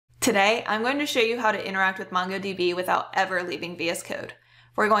Today, I'm going to show you how to interact with MongoDB without ever leaving VS Code.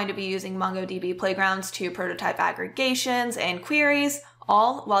 We're going to be using MongoDB Playgrounds to prototype aggregations and queries,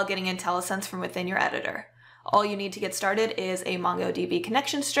 all while getting IntelliSense from within your editor. All you need to get started is a MongoDB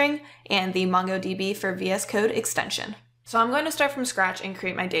connection string and the MongoDB for VS Code extension. So I'm going to start from scratch and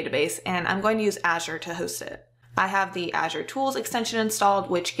create my database, and I'm going to use Azure to host it. I have the Azure Tools extension installed,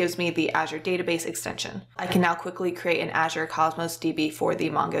 which gives me the Azure Database extension. I can now quickly create an Azure Cosmos DB for the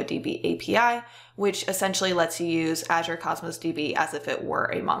MongoDB API, which essentially lets you use Azure Cosmos DB as if it were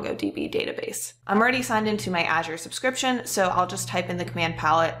a MongoDB database. I'm already signed into my Azure subscription, so I'll just type in the command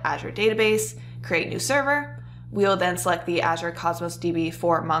palette Azure Database, create new server. We will then select the Azure Cosmos DB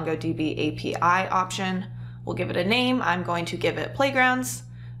for MongoDB API option. We'll give it a name. I'm going to give it Playgrounds.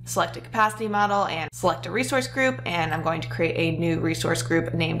 Select a capacity model and select a resource group, and I'm going to create a new resource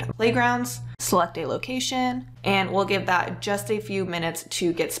group named Playgrounds. Select a location, and we'll give that just a few minutes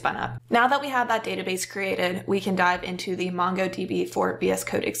to get spun up. Now that we have that database created, we can dive into the MongoDB for VS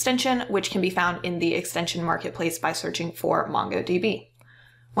Code extension, which can be found in the extension marketplace by searching for MongoDB.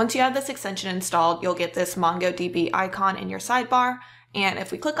 Once you have this extension installed, you'll get this MongoDB icon in your sidebar. And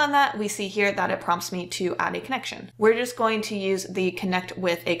if we click on that, we see here that it prompts me to add a connection. We're just going to use the connect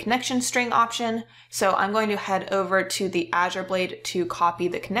with a connection string option. So I'm going to head over to the Azure Blade to copy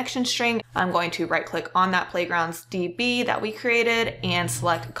the connection string. I'm going to right click on that Playgrounds DB that we created and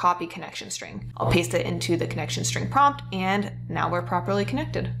select copy connection string. I'll paste it into the connection string prompt, and now we're properly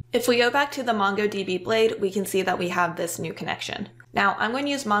connected. If we go back to the MongoDB Blade, we can see that we have this new connection. Now I'm going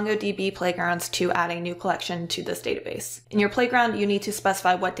to use MongoDB Playgrounds to add a new collection to this database. In your Playground, you need to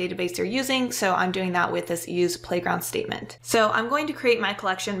specify what database you're using, so I'm doing that with this use Playground statement. So I'm going to create my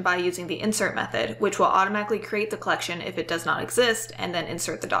collection by using the insert method, which will automatically create the collection if it does not exist, and then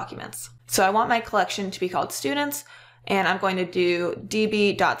insert the documents. So I want my collection to be called students, and I'm going to do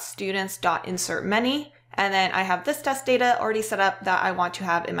db.students.insert_many, and then I have this test data already set up that I want to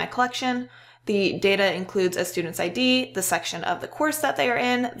have in my collection. The data includes a student's ID, the section of the course that they are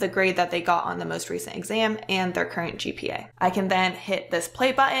in, the grade that they got on the most recent exam, and their current GPA. I can then hit this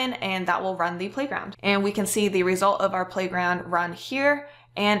play button, and that will run the playground. And we can see the result of our playground run here,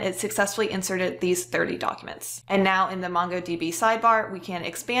 and it successfully inserted these 30 documents. And now in the MongoDB sidebar, we can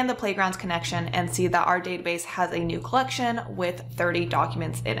expand the Playgrounds connection and see that our database has a new collection with 30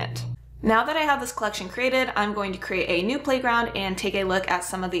 documents in it. Now that I have this collection created, I'm going to create a new playground and take a look at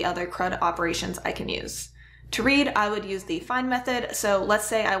some of the other CRUD operations I can use. To read, I would use the find method. So let's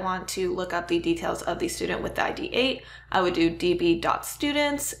say I want to look up the details of the student with the ID 8. I would do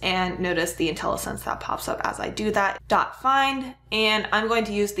db.students, and notice the IntelliSense that pops up as I do that, .find, and I'm going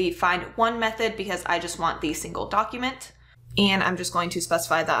to use the find one method because I just want the single document. And I'm just going to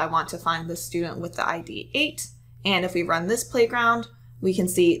specify that I want to find the student with the ID 8. And if we run this playground, we can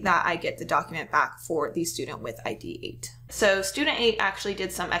see that I get the document back for the student with ID 8. So student 8 actually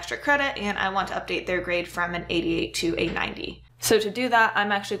did some extra credit, and I want to update their grade from an 88 to a 90. So to do that,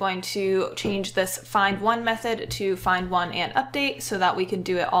 I'm actually going to change this find one method to find one and update so that we can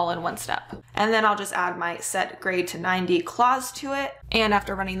do it all in one step. And then I'll just add my set grade to 90 clause to it. And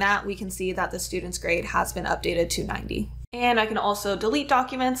after running that, we can see that the student's grade has been updated to 90. And I can also delete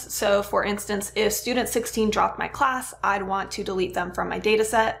documents. So for instance, if student 16 dropped my class, I'd want to delete them from my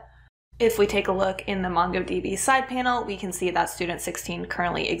dataset. If we take a look in the MongoDB side panel, we can see that student 16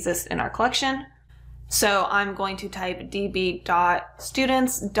 currently exists in our collection. So I'm going to type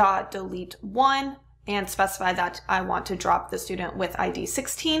db.students.delete1 and specify that I want to drop the student with ID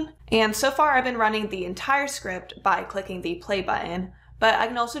 16. And so far I've been running the entire script by clicking the play button, but I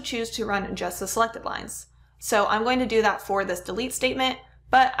can also choose to run just the selected lines. So I'm going to do that for this delete statement,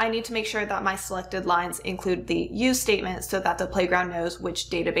 but I need to make sure that my selected lines include the use statement so that the playground knows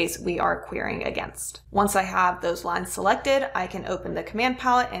which database we are querying against. Once I have those lines selected, I can open the command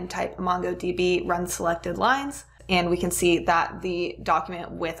palette and type MongoDB run selected lines, and we can see that the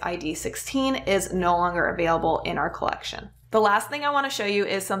document with ID 16 is no longer available in our collection. The last thing I want to show you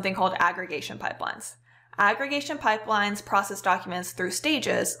is something called aggregation pipelines. Aggregation pipelines process documents through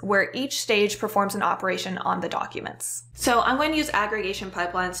stages, where each stage performs an operation on the documents. So I'm going to use aggregation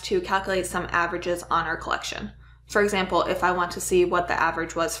pipelines to calculate some averages on our collection. For example, if I want to see what the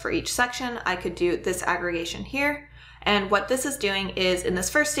average was for each section, I could do this aggregation here. And what this is doing is, in this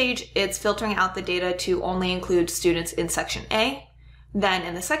first stage, it's filtering out the data to only include students in section A. Then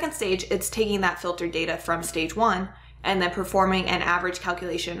in the second stage, it's taking that filtered data from stage 1 and then performing an average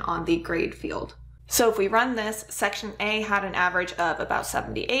calculation on the grade field. So if we run this, section A had an average of about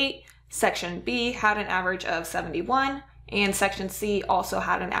 78, section B had an average of 71, and Section C also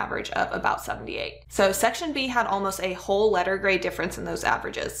had an average of about 78. So Section B had almost a whole letter grade difference in those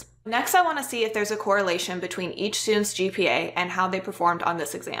averages. Next, I want to see if there's a correlation between each student's GPA and how they performed on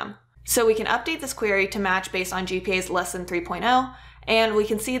this exam. So we can update this query to match based on GPAs less than 3.0, and we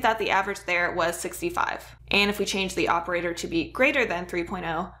can see that the average there was 65. And if we change the operator to be greater than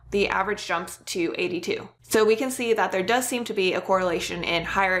 3.0, the average jumps to 82. So we can see that there does seem to be a correlation in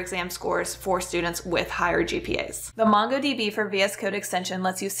higher exam scores for students with higher GPAs. The MongoDB for VS Code extension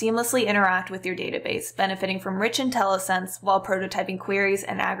lets you seamlessly interact with your database, benefiting from rich IntelliSense while prototyping queries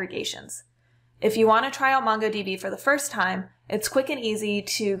and aggregations. If you want to try out MongoDB for the first time, it's quick and easy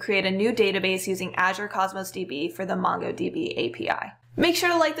to create a new database using Azure Cosmos DB for the MongoDB API. Make sure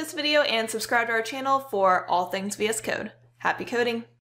to like this video and subscribe to our channel for all things VS Code. Happy coding!